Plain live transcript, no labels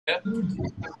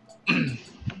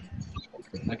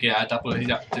Okey, tak apa,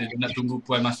 sekejap. Saya nak tunggu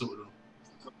Puan masuk dulu.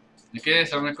 Okey,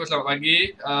 Assalamualaikum, selamat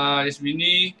pagi.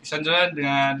 Ismini, Kisandran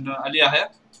dengan Aliyah ya.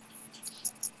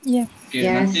 Ya. Okey,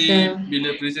 nanti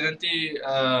bila present nanti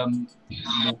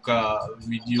buka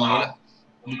video lah.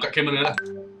 Buka kamera lah.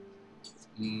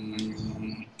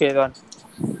 Okey, tuan.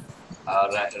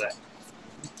 Alright.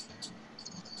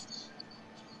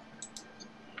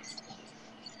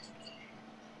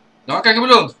 Dah makan ke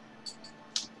belum?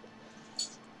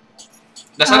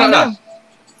 Dah sarapan dah?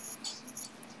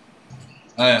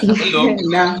 Belum.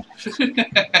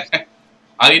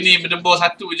 Hari ni berdebur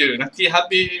satu je. Nanti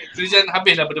present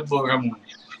habislah berdebur kamu.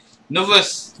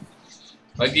 Nervous.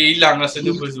 Bagi hilang rasa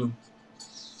nervous tu.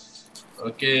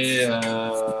 Okey.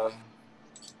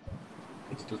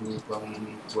 Tunggu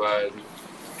buat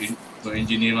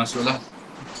engineer masuk lah.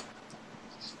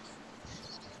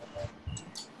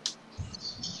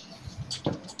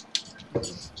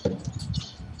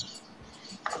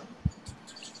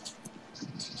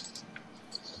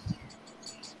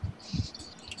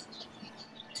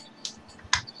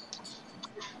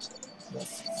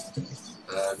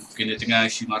 Mungkin dia tengah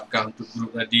isi markah untuk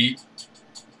grup tadi.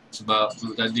 Sebab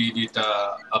grup tadi dia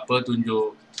tak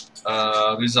tunjuk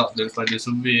result daripada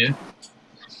survey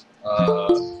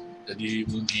jadi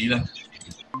rugilah.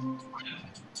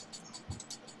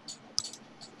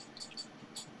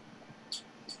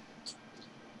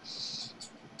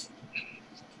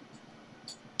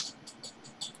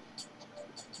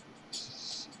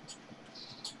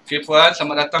 Okey Puan,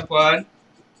 selamat datang Puan.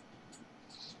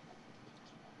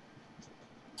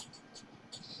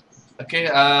 Okey,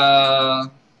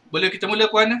 boleh kita mula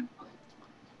Puan?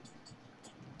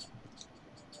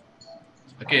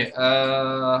 Okey,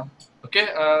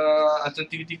 antara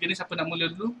tiga-tiga ni siapa nak mula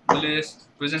dulu? Boleh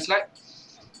present slide?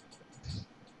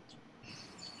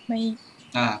 Baik.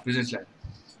 Present slide.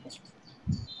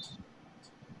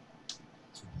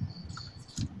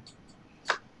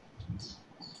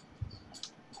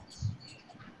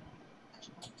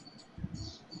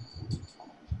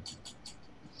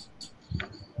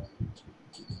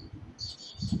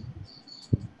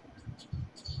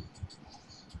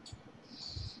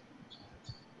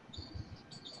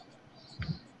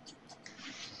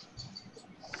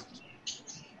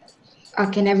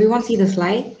 Can everyone see the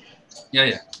slide?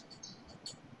 Yeah.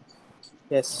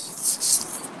 Yes.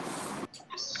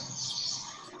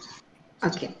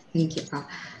 Okay, thank you.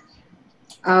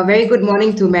 Very good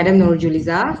morning to Madam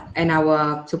Nurjuliza and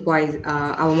our supervisor,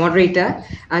 our moderator.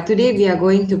 Today we are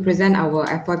going to present our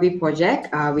FYP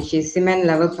project, which is cement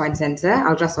level point sensor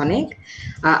ultrasonic.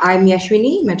 I'm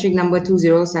Yashwini, metric number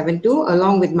 2072,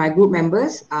 along with my group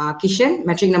members, Kishan,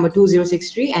 metric number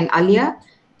 2063, and Alia,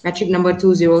 metric number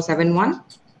 2071.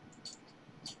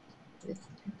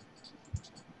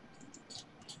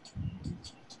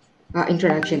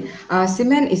 Introduction.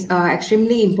 Cement is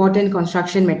extremely important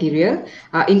construction material.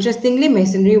 Interestingly,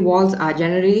 masonry walls are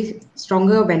generally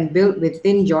stronger when built with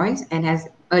thin joints, and as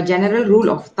a general rule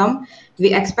of thumb,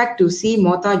 we expect to see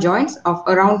mortar joints of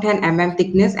around 10 mm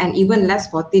thickness and even less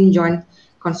for thin joint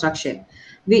construction.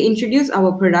 We introduce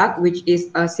our product, which is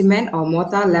a cement or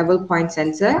mortar level point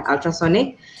sensor,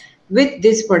 ultrasonic. With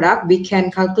this product, we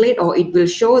can calculate, or it will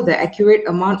show the accurate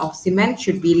amount of cement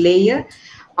should be layered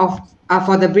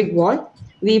for the brick wall.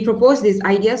 We propose this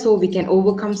idea so we can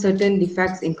overcome certain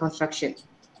defects in construction.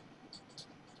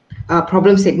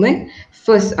 Problem segment.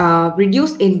 First,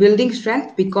 reduce in building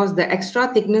strength because the extra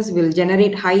thickness will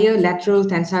generate higher lateral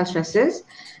tensile stresses.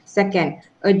 Second,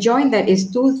 a joint that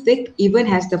is too thick even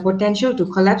has the potential to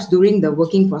collapse during the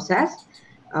working process.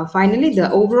 Finally, the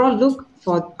overall look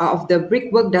of the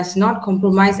brickwork does not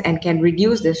compromise and can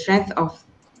reduce the strength of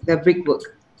the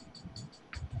brickwork.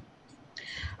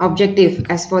 Objective.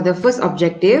 As for the first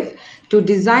objective, to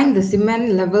design the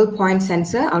cement level point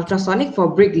sensor ultrasonic for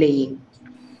bricklaying.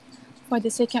 For the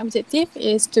second objective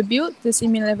is to build the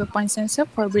cement level point sensor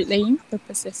for bricklaying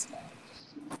purposes.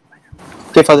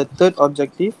 Okay, for the third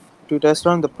objective, to test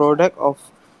run the product of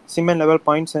cement level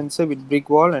point sensor with brick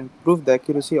wall and prove the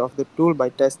accuracy of the tool by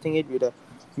testing it with a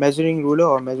measuring ruler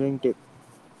or measuring tape.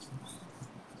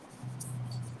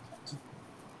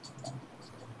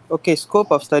 Okay,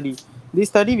 scope of study. This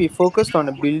study we focused on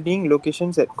a building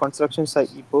locations at construction site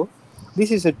Ipoh.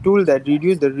 This is a tool that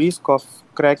reduces the risk of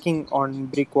cracking on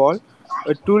brick wall,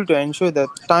 a tool to ensure that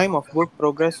time of work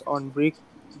progress on brick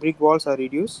walls are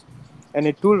reduced, and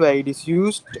a tool where it is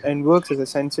used and works as a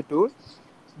sensor tool.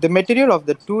 The material of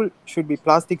the tool should be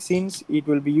plastic since it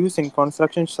will be used in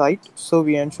construction site, so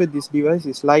we ensure this device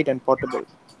is light and portable.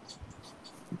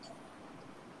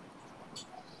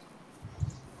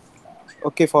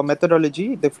 Okay, for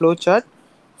methodology, the flow chart.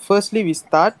 Firstly, we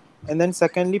start, and then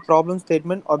secondly, problem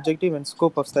statement, objective, and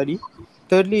scope of study.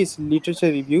 Thirdly is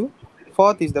literature review.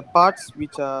 Fourth is the parts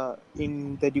which are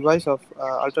in the device of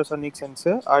ultrasonic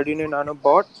sensor, Arduino Nano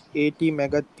board, 80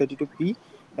 Mega 32P,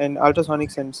 and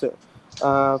ultrasonic sensor.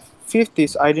 Fifth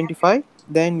is identify.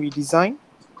 Then we design,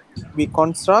 we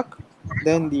construct,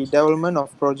 then the development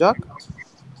of project,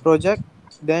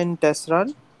 then test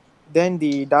run, then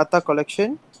the data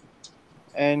collection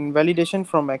and validation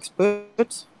from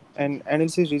experts and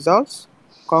analysis results,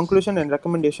 conclusion and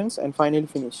recommendations, and finally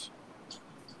finish.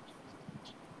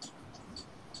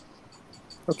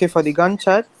 Okay, for the Gantt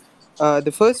chart,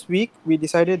 the first week we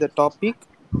decided the topic.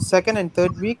 Second and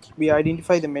third week we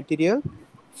identify the material.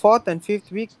 Fourth and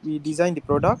fifth week we design the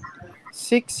product.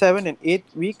 Sixth, seventh, and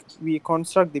eighth week we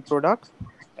construct the product,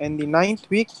 and the ninth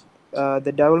week the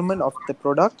development of the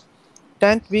product.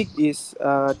 10th week is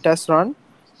test run.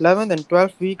 11th and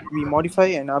 12th week we modify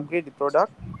and upgrade the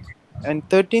product, and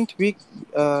 13th week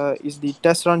is the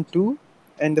test run 2,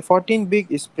 and the 14th week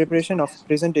is preparation of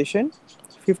presentation.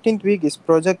 15th week is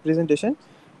project presentation,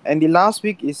 and the last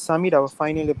week is submit our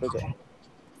final year project.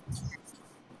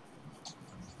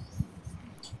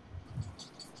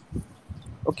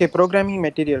 Okay, programming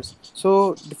materials.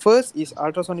 So the first is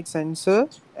ultrasonic sensor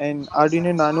and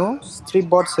Arduino Nano, strip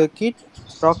board circuit,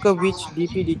 rocker witch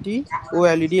DP-DT,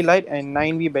 OLED light, and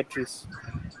 9V batteries.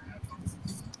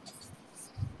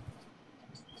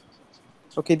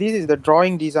 Okay, this is the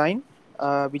drawing design,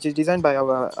 which is designed by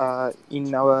our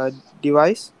in our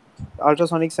device.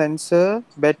 Ultrasonic sensor,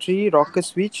 battery, rocker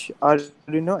switch,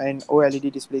 Arduino, and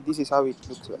OLED display. This is how it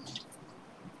looks like.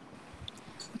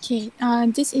 Okay,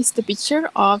 this is the picture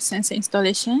of sensor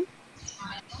installation.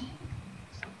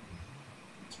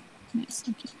 Yes,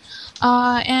 okay.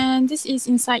 And this is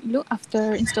inside look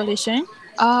after installation.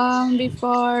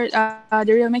 Before the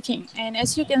real making, and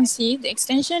as you can see, the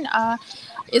extension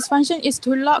its function is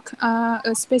to lock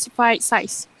a specified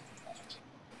size.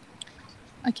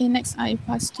 Okay, next I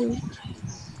pass to.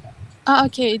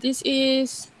 Okay, this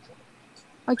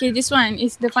one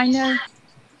is the final.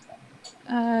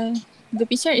 The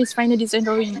picture is final design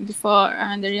drawing before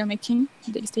the real making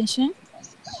the extension.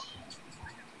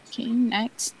 Okay,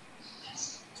 next.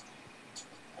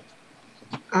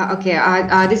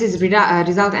 This is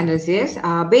result analysis.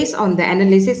 Based on the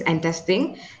analysis and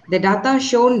testing, the data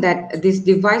shown that this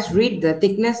device read the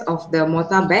thickness of the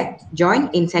mortar bed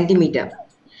joint in centimeter.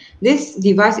 This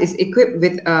device is equipped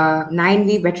with a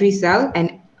 9V battery cell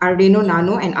and Arduino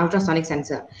Nano and ultrasonic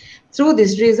sensor. Through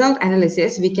this result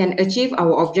analysis, we can achieve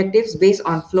our objectives based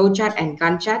on flowchart and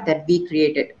Gantt chart that we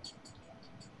created.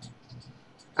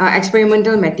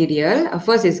 Experimental material.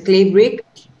 First is clay brick,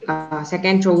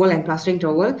 second trowel and plastering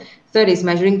trowel, third is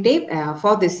measuring tape,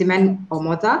 fourth is cement or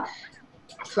mortar,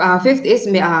 fifth is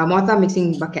mortar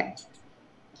mixing bucket.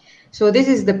 So this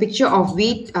is the picture of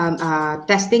we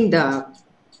testing the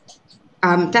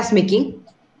test making,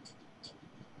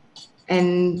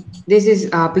 and this is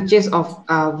pictures of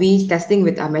we testing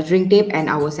with a measuring tape and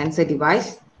our sensor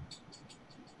device.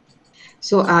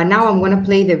 So now I'm going to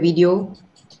play the video.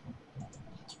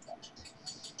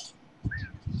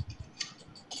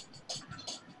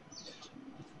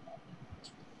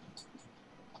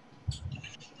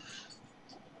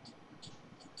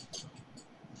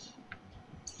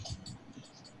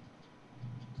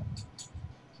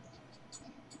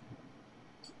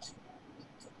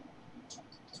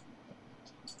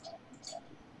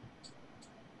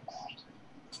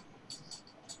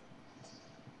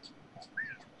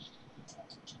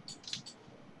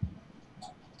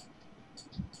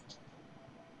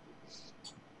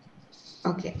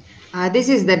 Okay, this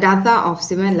is the data of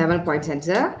cement level point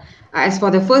sensor. As for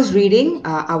the first reading,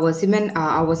 our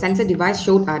sensor device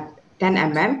showed 10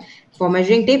 mm. For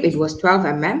measuring tape, it was 12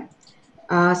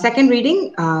 mm. Second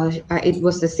reading, it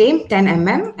was the same 10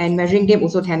 mm, and measuring tape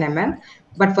also 10 mm.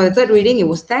 But for the third reading, it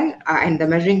was 10 and the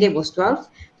measuring tape was 12.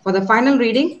 For the final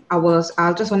reading, our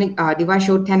ultrasonic device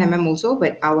showed 10 mm also,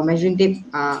 but our measuring tape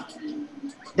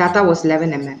data was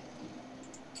 11 mm.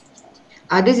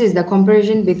 This is the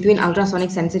comparison between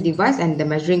ultrasonic sensor device and the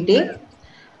measuring tape.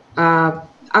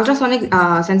 Ultrasonic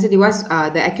sensor device,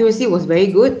 the accuracy was very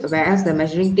good, whereas the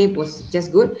measuring tape was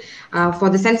just good. For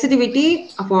the sensitivity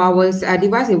for our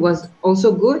device, it was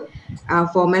also good.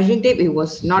 For measuring tape, it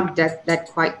was not that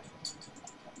quite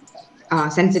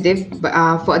sensitive.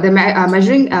 But for the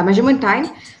measurement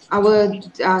time, our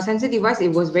sensor device,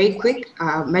 it was very quick.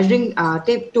 Measuring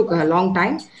tape took a long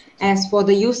time. As for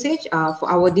the usage, for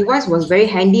our device was very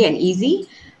handy and easy,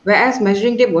 whereas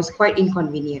measuring tape was quite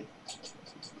inconvenient.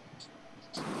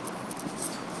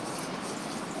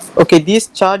 Okay, this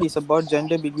chart is about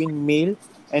gender between male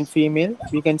and female.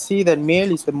 We can see that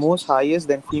male is the most highest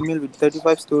than female with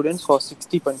 35 students for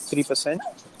 60.3%.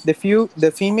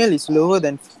 The female is lower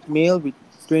than male with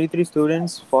 23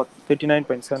 students for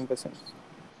 39.7%.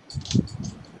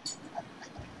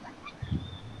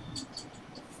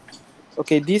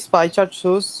 Okay, this pie chart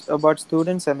shows about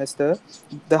student semester.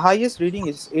 The highest reading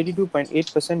is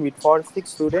 82.8% with 46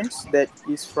 students. That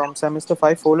is from semester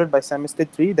 5, followed by semester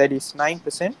 3, that is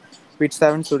 9% with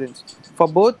 7 students. For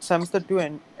both semester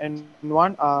 2 and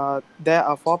 1, there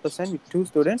are 4% with 2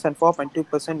 students and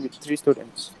 4.2% with 3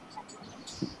 students.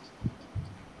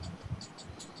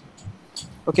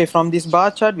 Okay, from this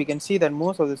bar chart, we can see that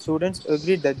most of the students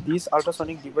agreed that this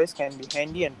ultrasonic device can be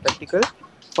handy and practical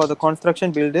for the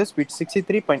construction builders with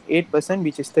 63.8%,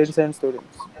 which is 37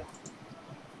 students.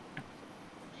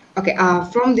 Okay,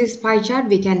 from this pie chart,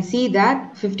 we can see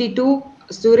that 52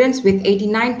 students with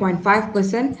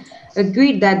 89.5%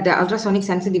 agreed that the ultrasonic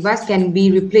sensor device can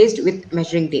be replaced with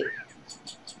measuring tape.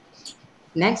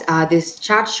 Next, this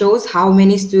chart shows how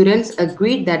many students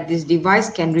agreed that this device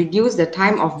can reduce the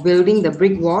time of building the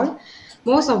brick wall.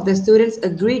 Most of the students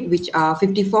agreed, which are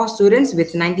 54 students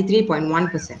with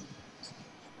 93.1%.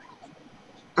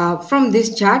 From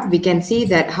this chart, we can see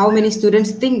that how many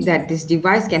students think that this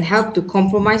device can help to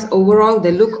compromise overall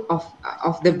the look of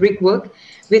the brickwork,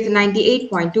 with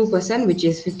 98.2%, which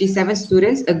is 57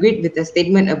 students, agreed with the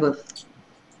statement above.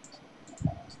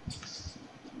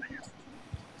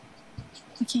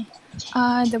 Okay.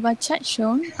 The bar chart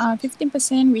shown,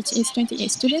 15%, which is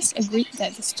 28 students, agreed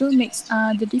that this tool makes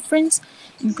the difference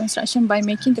in construction by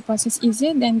making the process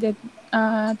easier than the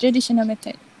traditional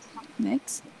method.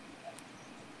 Next.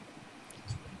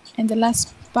 And the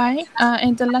last one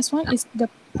is the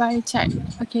pie chart.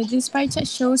 Okay, this pie chart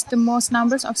shows the most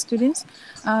numbers of students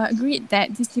agreed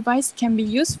that this device can be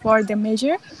used for the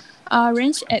measure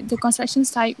range at the construction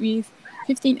site with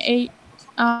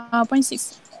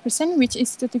 15.6%, which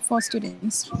is 34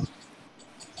 students.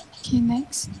 Okay,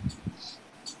 next.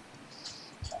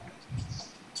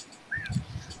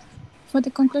 For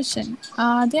the conclusion,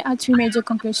 there are three major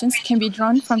conclusions can be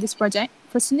drawn from this project.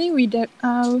 Firstly,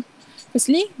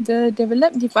 the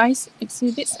developed device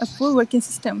exhibits a full working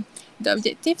system. The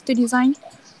objective to design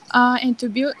and to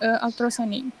build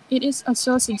ultrasonic. It is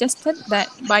also suggested that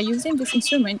by using this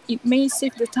instrument, it may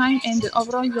save the time and the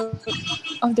overall look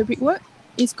of the brickwork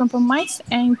is compromised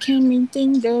and can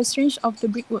maintain the strength of the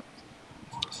brickwork.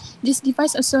 This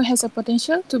device also has a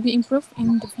potential to be improved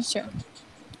in the future.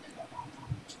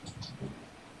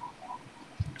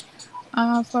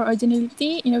 For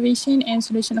originality, innovation, and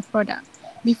solution of product.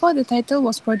 Before the title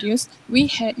was produced, we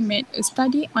had made a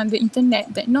study on the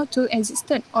internet that no tool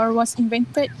existed or was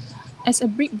invented as a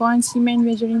brick-borne cement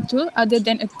measuring tool other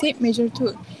than a tape measure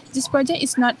tool. This project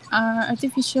is not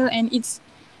artificial and it's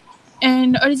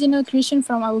an original creation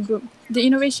from our group. The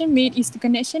innovation made is the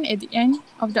connection at the end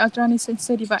of the ultrasonic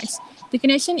sensor device. The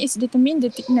connection is determine the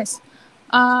thickness.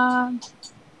 The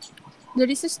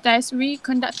research test we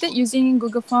conducted using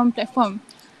Google Form platform.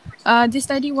 This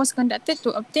study was conducted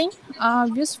to obtain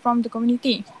views from the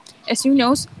community. As you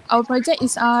know, our project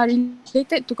is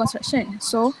related to construction.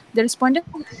 So the respondent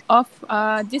of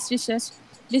this research,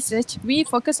 we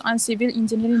focus on civil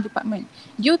engineering department.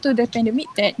 Due to the pandemic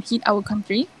that hit our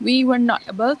country, we were not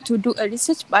able to do a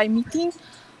research by meeting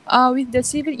with the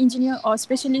civil engineer or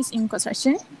specialist in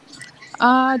construction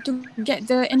to get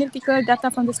the analytical data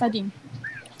from the study.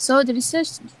 So the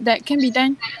research that can be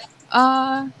done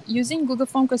using Google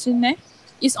Form questionnaire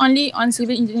is only on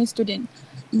civil engineering students.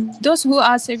 Those who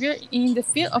are severe in the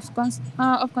field of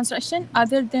construction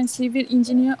other than civil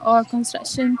engineer or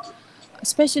construction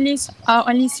specialists are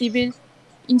only civil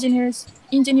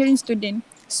engineering students.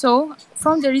 So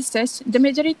from the research, the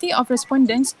majority of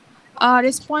respondents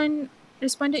responded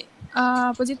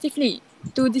positively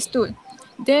to this tool.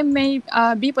 There may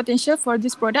be potential for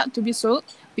this product to be sold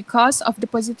because of the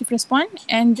positive response,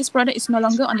 and this product is no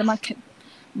longer on the market.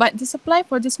 But the supply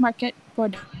for this market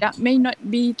product may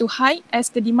not be too high as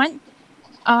the demand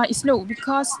is low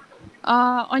because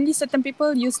only certain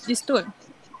people use this tool.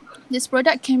 This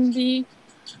product can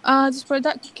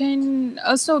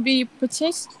also be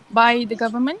purchased by the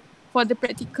government for the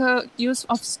practical use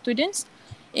of students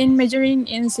in majoring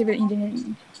in civil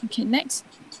engineering. Okay, next.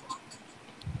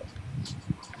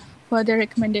 For the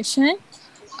recommendation,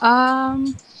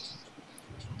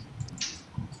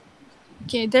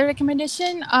 the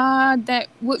recommendation that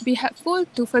would be helpful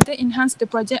to further enhance the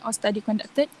project or study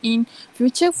conducted in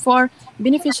future for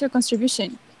beneficial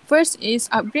contribution. First is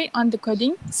upgrade on the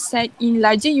coding, set in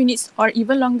larger units or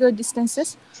even longer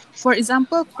distances. For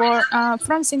example,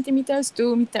 from centimeters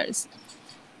to meters.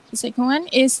 The second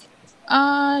one is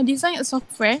design a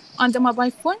software on the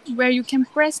mobile phone where you can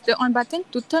press the on button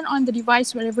to turn on the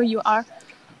device wherever you are.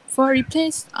 For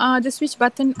replace the switch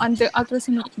button on the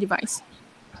ultrasonic device.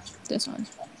 That's all.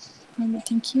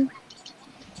 Thank you.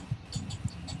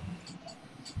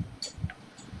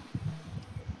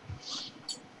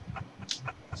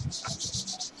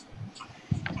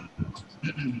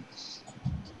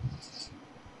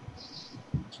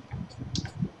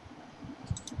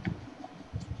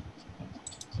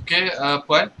 Okay,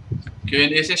 Puan.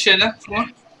 Q&A session lah semua.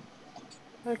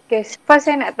 Okay, first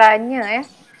saya nak tanya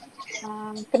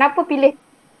kenapa pilih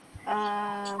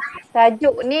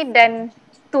tajuk ni dan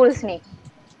tools ni?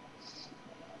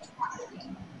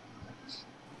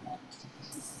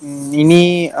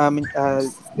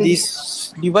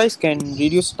 This device can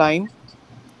reduce time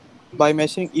by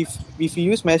measuring. If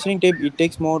you use measuring tape, it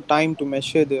takes more time to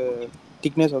measure the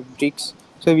thickness of bricks.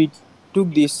 So we took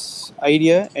this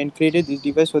idea and created this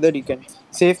device so that it can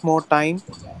save more time,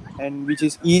 and which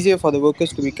is easier for the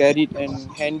workers to be carried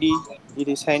and handy. It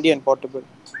is handy and portable.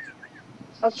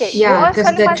 Okay. Yeah,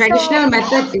 because the traditional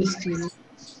method is to.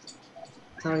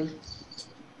 Sorry.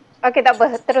 Okay, tak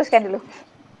apa. Teruskan dulu.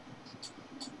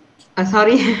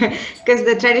 Sorry, because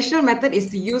the traditional method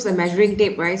is to use a measuring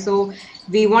tape, right? So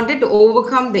we wanted to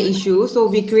overcome the issue, so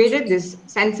we created this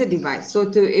sensor device. So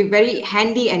very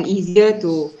handy and easier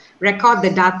to record the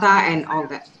data and all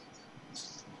that.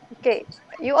 Okay,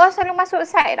 you all selalu masuk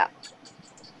site tak?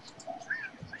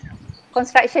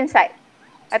 Construction site?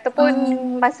 Ataupun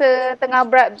masa tengah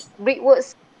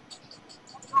brickworks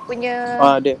punya...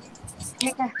 Ada.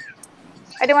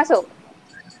 Ada masuk?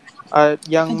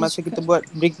 Yang masa kita buat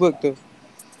brickwork tu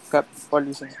kat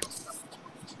Poli sini.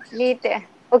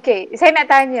 Okay, saya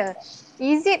nak tanya.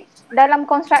 Is it dalam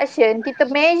construction kita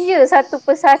measure satu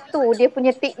persatu dia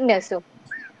punya thickness tu?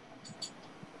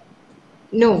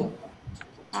 No.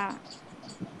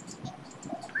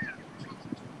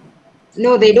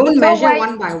 No, they don't measure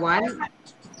one by one.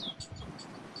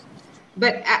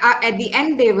 But at the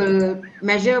end, they will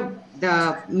measure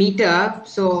the meter.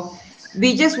 So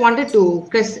we just wanted to,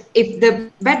 because if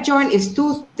the bed joint is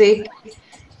too thick,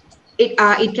 it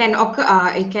can occur.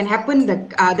 It can happen.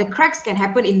 The cracks can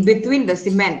happen in between the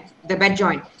cement, the bed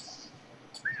joint.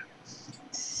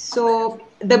 So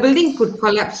the building could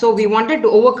collapse. So we wanted to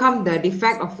overcome the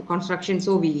defect of the construction.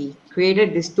 So we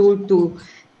created this tool to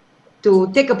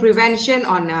take a prevention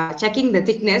on checking the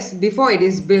thickness before it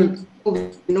is built. So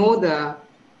we know the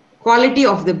quality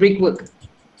of the brickwork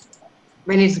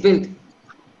when it's built.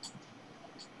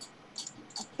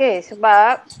 Okay,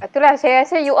 sebab itulah saya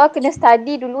rasa you all kena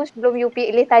study dulu sebelum you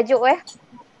pilih tajuk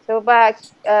Sebab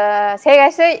saya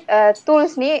rasa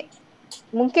tools ni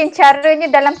mungkin caranya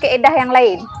dalam kaedah yang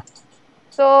lain.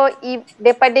 So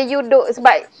daripada you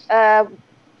sebab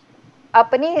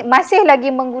masih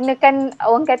lagi menggunakan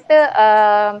orang kata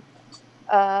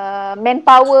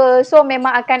manpower, so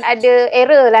memang akan ada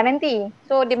error lah nanti.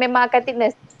 So dia memang akan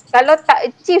thickness. Kalau tak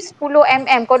achieve 10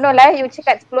 mm, konon lah you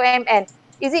cakap 10 mm.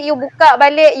 Is it you buka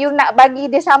balik, you nak bagi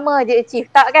dia sama je achieve?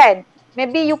 Tak kan?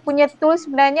 Maybe you punya tool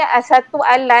sebenarnya satu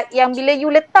alat yang bila you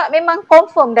letak memang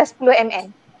confirm dah 10 mm.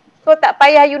 So tak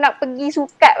payah you nak pergi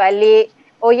sukat balik.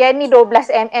 Oh yang ni 12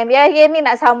 mm, yang ni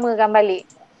nak samakan balik.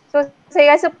 So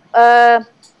saya rasa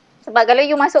sebab kalau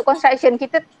you masuk construction,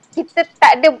 kita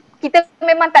tak ada, kita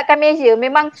memang takkan measure.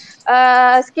 Memang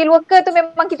skill worker tu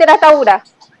memang kita dah tahu dah.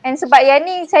 And sebab yang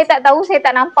ni saya tak tahu, saya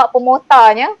tak nampak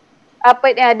pemotarnya.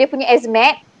 Dia punya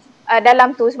azmat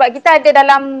dalam tu. Sebab kita ada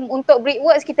dalam untuk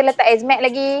brickworks kita letak azmat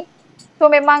lagi. So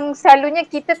memang selalunya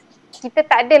kita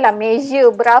tak adalah measure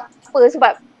berapa.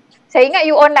 Sebab saya ingat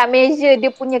you all nak measure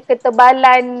dia punya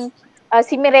ketebalan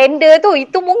cement render tu.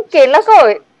 Itu mungkin lah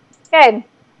kot. Kan?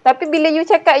 Tapi bila you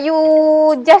cakap you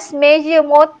just measure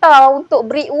mortar untuk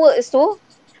brickworks tu,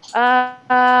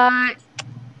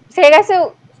 saya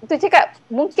rasa tu cakap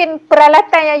mungkin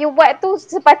peralatan yang you buat tu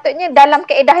sepatutnya dalam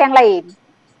kaedah yang lain.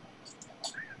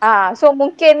 So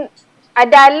mungkin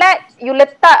ada alat you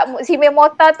letak cement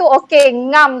mortar tu okey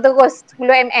ngam terus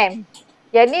 10 mm.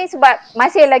 Yang ni sebab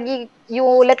masih lagi you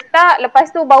letak, lepas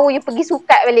tu baru you pergi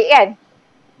sukat balik kan.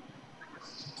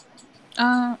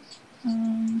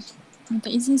 Minta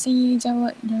izin saya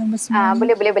jawab dalam bahasa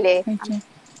Melayu. Boleh. Okay.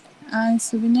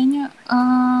 Sebenarnya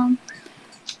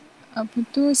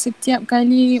setiap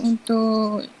kali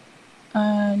untuk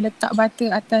letak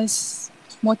bata atas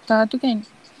mortar tu kan,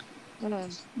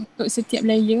 untuk setiap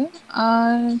layer,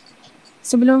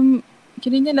 sebelum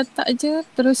kiranya letak je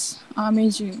terus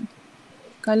measure.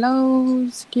 Kalau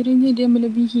sekiranya dia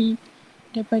melebihi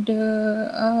daripada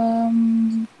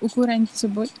ukuran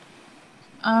tersebut,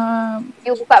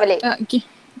 You buka balik. okay.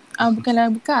 Bukanlah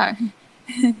buka.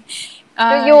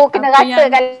 So you kena apa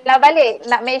yang ratakan lah balik.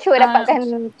 Nak make sure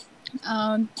dapatkan.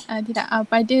 tidak,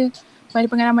 pada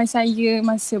pengalaman saya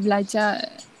masa belajar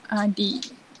di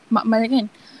makmal kan,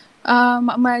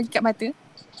 makmal dekat bata,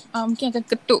 mungkin akan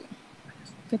ketuk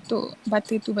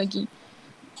bata tu bagi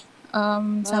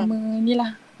sama ni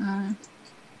lah,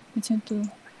 macam tu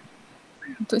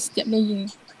untuk setiap layer.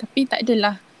 Tapi tak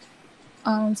adalah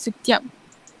setiap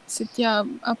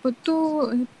apa tu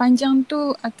panjang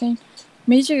tu akan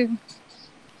measure.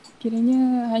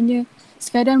 Kiranya hanya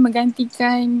sekadar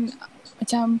menggantikan,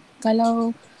 macam kalau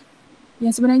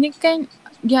yang sebenarnya kan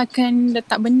dia akan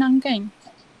letak benang kan,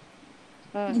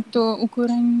 untuk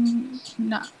ukuran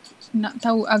nak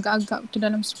tahu agak-agak tu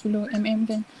dalam 10 mm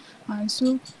kan.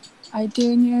 So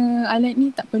adanya alat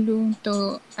ni tak perlu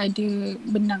untuk ada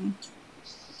benang,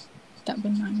 tak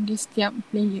benang di setiap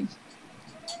layer.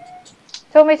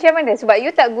 So macam mana? Sebab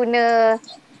you tak guna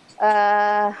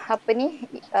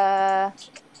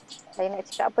saya nak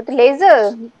cakap apa tu,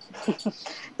 laser.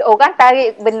 Orang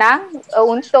tarik benang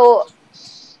untuk,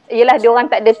 yelah dia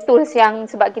orang tak ada tools yang,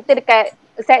 sebab kita dekat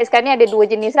site sekarang ni ada 2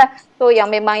 jenis lah. So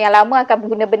yang memang yang lama akan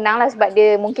guna benang lah sebab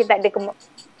dia mungkin tak ada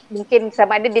mungkin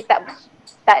sama ada dia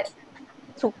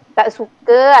tak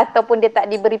suka ataupun dia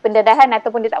tak diberi pendedahan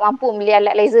ataupun dia tak mampu beli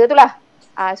alat laser tu lah.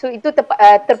 So itu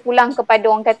terpulang kepada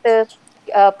orang kata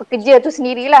pekerja tu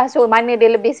sendirilah. So mana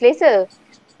dia lebih selesa.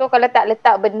 So kalau tak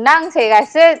letak benang, saya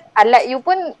rasa alat you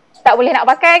pun tak boleh nak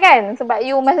pakai kan. Sebab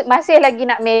you masih lagi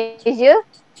nak measure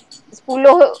 10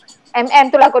 mm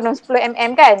tu lah, konon 10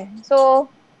 mm kan. So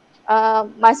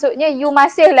maksudnya you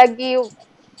masih lagi,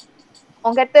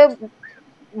 orang kata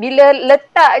bila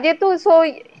letak je tu, so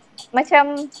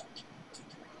macam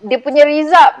dia punya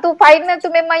result tu final tu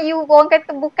memang you, orang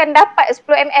kata bukan dapat 10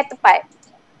 mm tepat.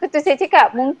 Itu saya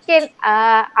cakap mungkin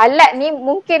alat ni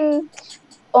mungkin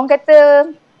orang kata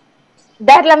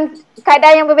dah dalam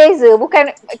keadaan yang berbeza, bukan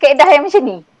keadaan yang macam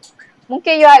ni.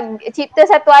 Mungkin you cipta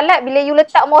satu alat, bila you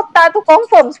letak mortar tu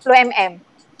confirm 10 mm.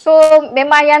 So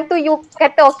memang yang tu you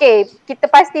kata okay, kita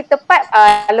pasti tepat.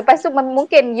 Lepas tu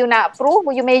mungkin you nak prove,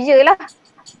 you measure lah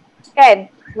kan,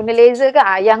 guna laser ke,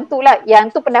 yang tu lah,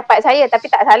 yang tu pendapat saya tapi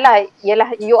tak salah.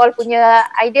 Yelah you all punya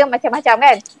idea macam-macam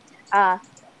kan.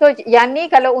 So yang ni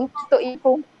kalau untuk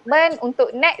improvement,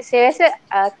 untuk next saya rasa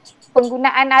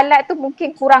penggunaan alat tu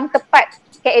mungkin kurang tepat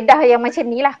kaedah yang macam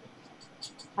ni lah.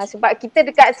 Sebab kita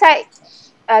dekat site,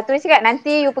 tu cakap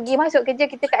nanti you pergi masuk kerja,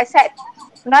 kita kat site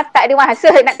sebenarnya tak ada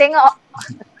masa nak tengok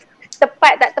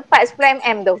tepat tak tepat 10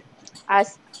 mm tu.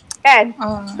 Kan?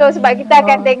 So sebab kita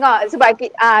akan tengok, sebab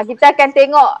kita akan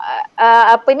tengok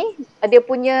dia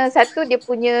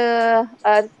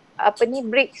punya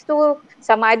bricks tu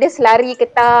sama ada selari ke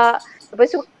tak.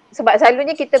 Lepas tu sebab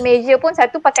selalunya kita measure pun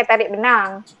satu pakai tarik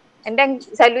benang. And then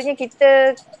selalunya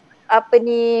kita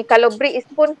kalau bricks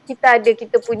pun kita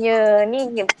punya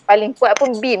ni paling kuat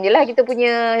pun beam je lah, kita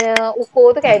punya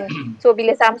ukur tu kan. So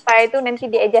bila sampai tu nanti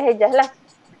dia adjust lah.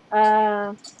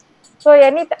 So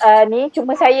yang ni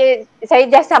cuma saya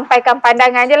just sampaikan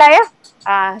pandangan je lah ya.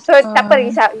 So tak apa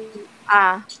risau.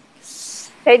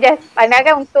 Saya just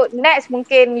pandangkan untuk next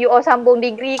mungkin you all sambung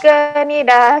degree ke ni,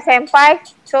 dah SEM 5.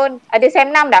 So ada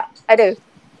SEM 6 tak? Ada?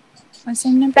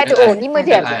 SEM 6 tak ada. 5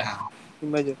 je.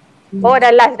 5 je. Oh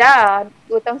dah last dah.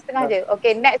 2 tahun setengah je.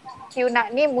 Okay, next you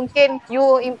nak ni mungkin you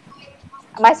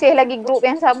masih lagi group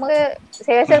yang sama.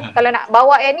 Saya rasa kalau nak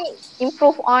bawa yang ni,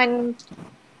 improve on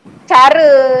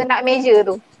cara nak measure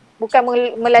tu, bukan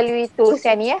melalui tools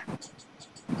yang ni ya.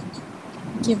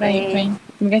 Okay, baik.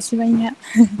 Terima kasih banyak.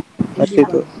 Okey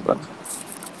tu.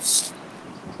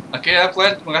 Okey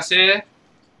Puan, terima kasih.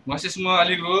 Terima kasih semua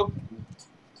ahli grup.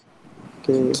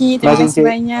 Okay, terima kasih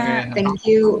banyak. Okay. Thank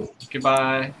you. Okay,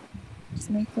 bye.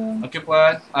 Assalamualaikum. Okey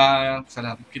Puan,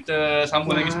 salam. Kita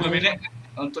sambung lagi 10 minit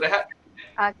untuk rehat.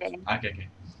 Okay.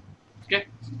 Okay.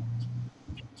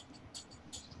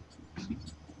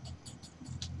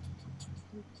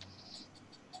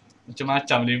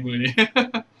 Macam-macam label ni.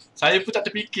 Saya pun tak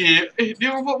terfikir,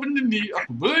 dia buat benda ni. Apa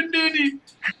benda ni?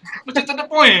 Macam tak ada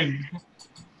point.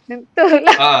 Betul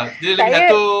lah. Dia lagi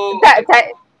satu.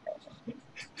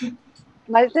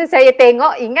 Masa saya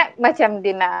tengok, ingat macam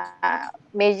dia nak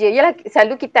measure. Yalah,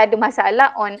 selalu kita ada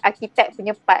masalah on arkitek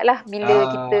punya part lah. Bila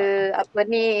kita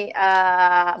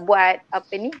buat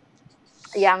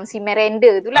yang si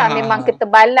merenda tu lah, memang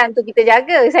ketebalan tu kita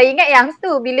jaga. Saya ingat yang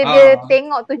tu bila dia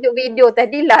tengok tunjuk video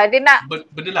tadilah dia nak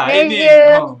benda lain ni.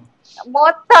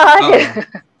 mortar je.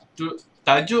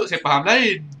 Tajuk saya faham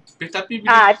lain. Tapi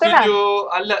bila itulah. tunjuk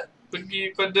alat pergi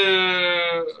pada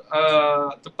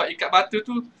tempat ikat mata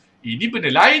tu, ini benda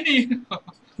lain ni.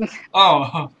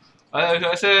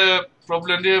 Rasa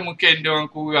problem dia mungkin dia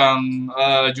orang kurang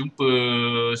jumpa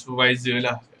supervisor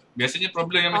lah. Biasanya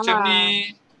problem yang macam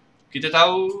ni kita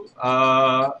tahu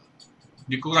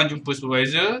dia kurang jumpa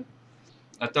supervisor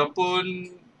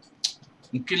ataupun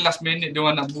mungkin last minute dia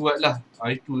orang nak buat lah.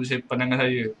 Itu pandangan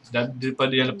saya. Dan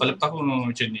daripada yang lepas-lepas pun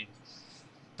macam ni.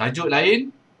 Tajuk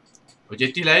lain,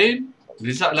 objektif lain,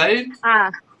 result lain,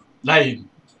 lain.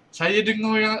 Saya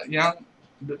dengar yang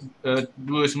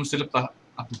dua semester lepas,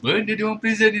 apa benda dia orang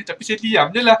present ni, tapi saya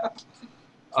diam je lah.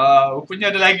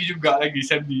 Rupanya ada lagi juga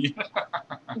assembly.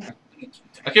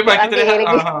 Okey Ban, kita rehat.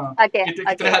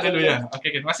 Kita rehat dulu ya.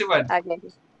 Okey, terima kasih Ban.